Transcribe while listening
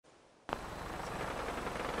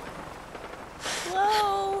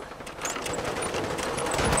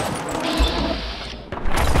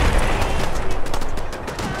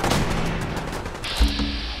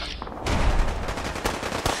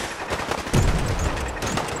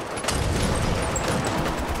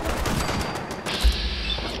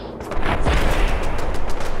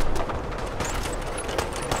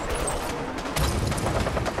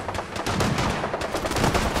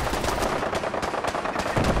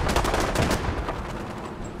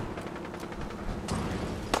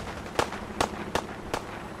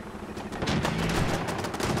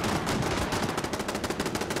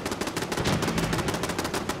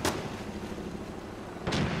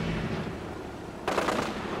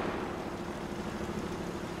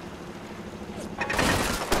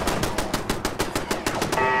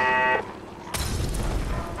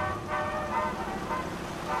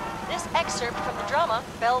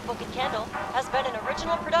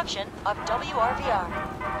production of WRVR.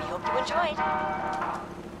 We hope you enjoyed.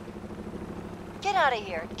 Get out of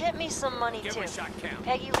here. Get me some money, too.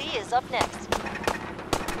 Peggy Lee is up next.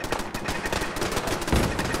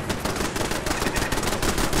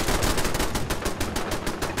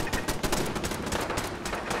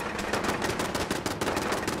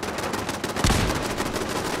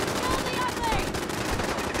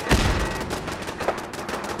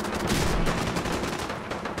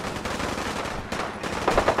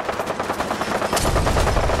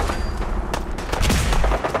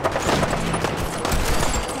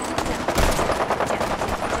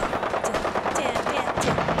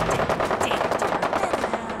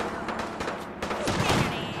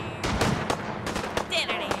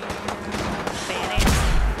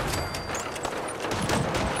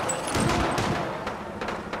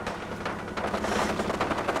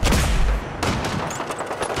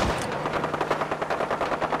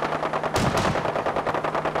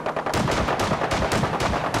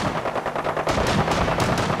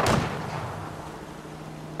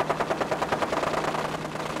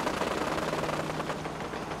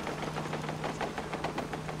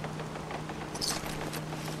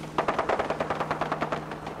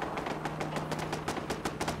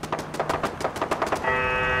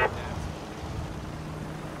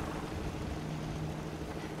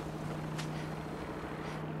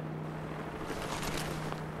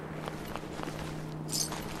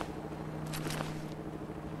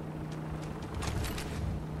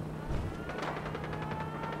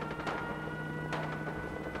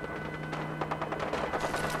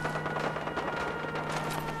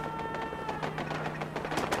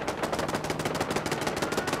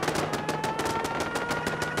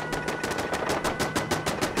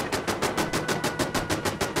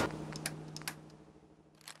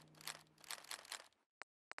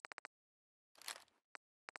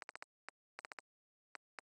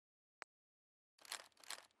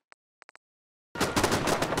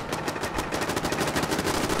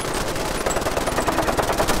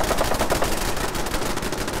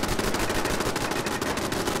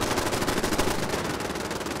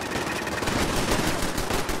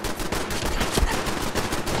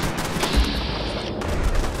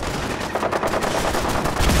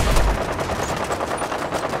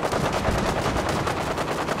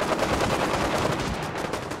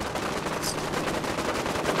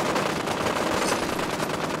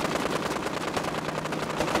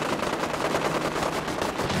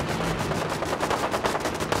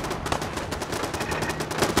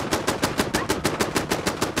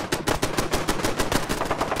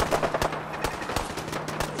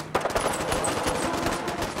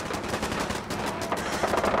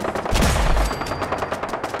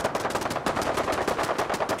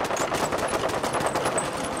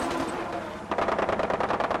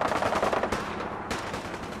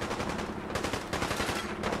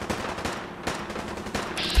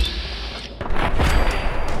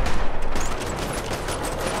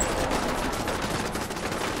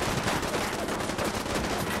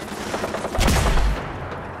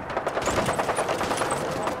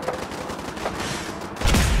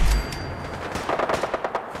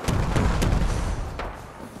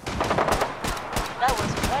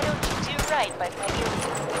 By Peggy Lee.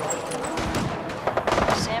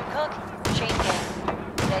 Sam Cooke, Chain Gang.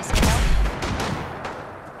 Did I say that?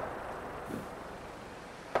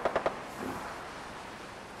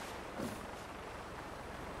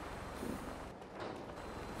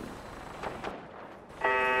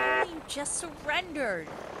 You just surrendered.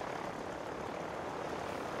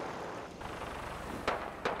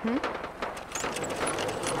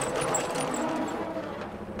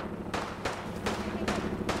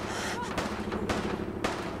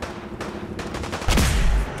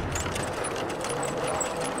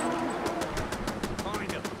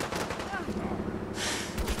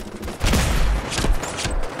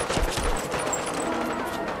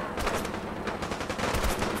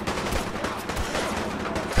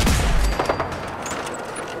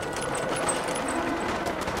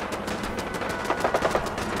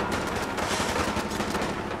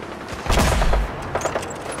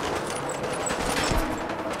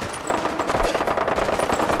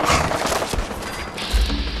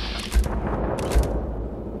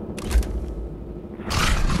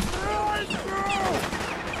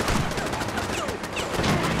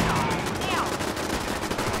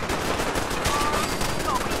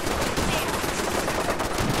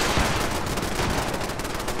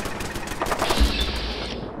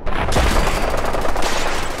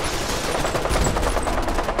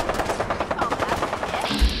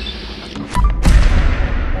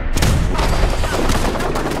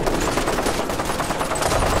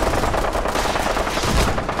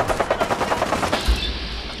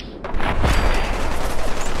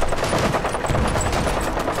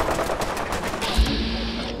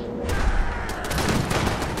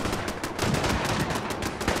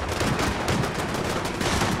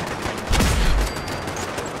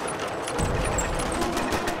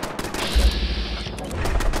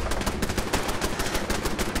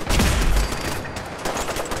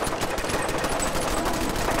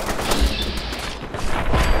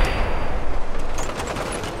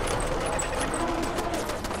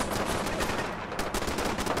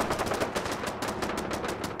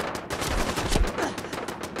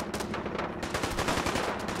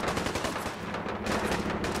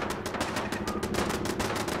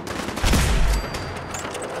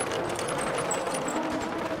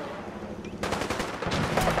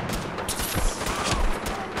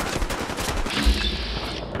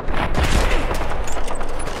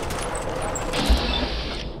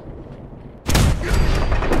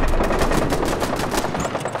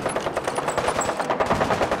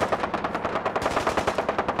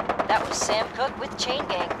 cook with chain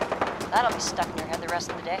gang. That'll be stuck in your head the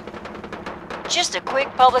rest of the day. Just a quick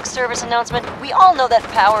public service announcement. We all know that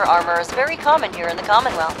power armor is very common here in the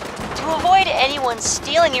Commonwealth. To avoid anyone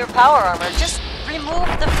stealing your power armor, just remove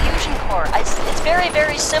the fusion core. It's very,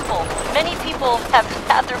 very simple. Many people have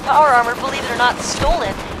had their power armor, believe it or not,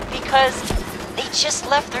 stolen because they just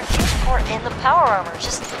left their fusion core in the power armor.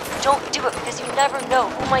 Just don't do it because you never know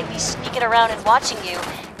who might be sneaking around and watching you.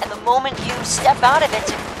 And the moment you step out of it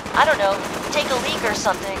to, I don't know, take a leak or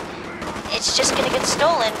something, it's just gonna get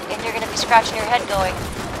stolen and you're gonna be scratching your head going,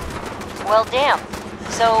 well, damn.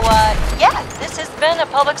 So, yeah, this has been a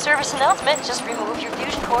public service announcement. Just remove your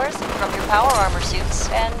fusion cores from your power armor suits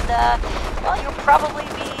and, well, you'll probably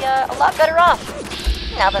be a lot better off.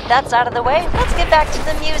 Now that that's out of the way, let's get back to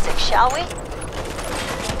the music, shall we?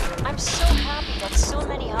 I'm so happy that so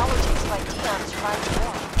many holotapes by Dion survived the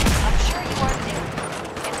war. I'm sure you are too.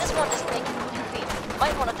 If this one doesn't make you move your feet, you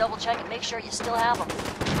might want to double check and make sure you still have them.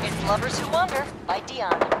 It's Lovers Who Wander by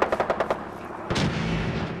Dion.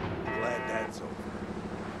 Glad that's over.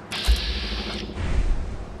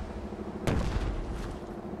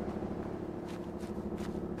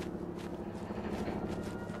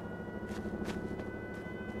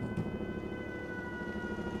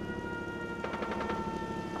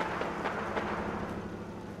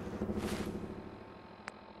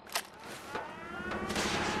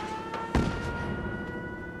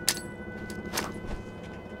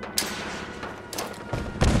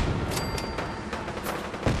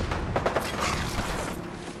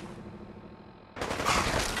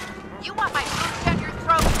 You want my food,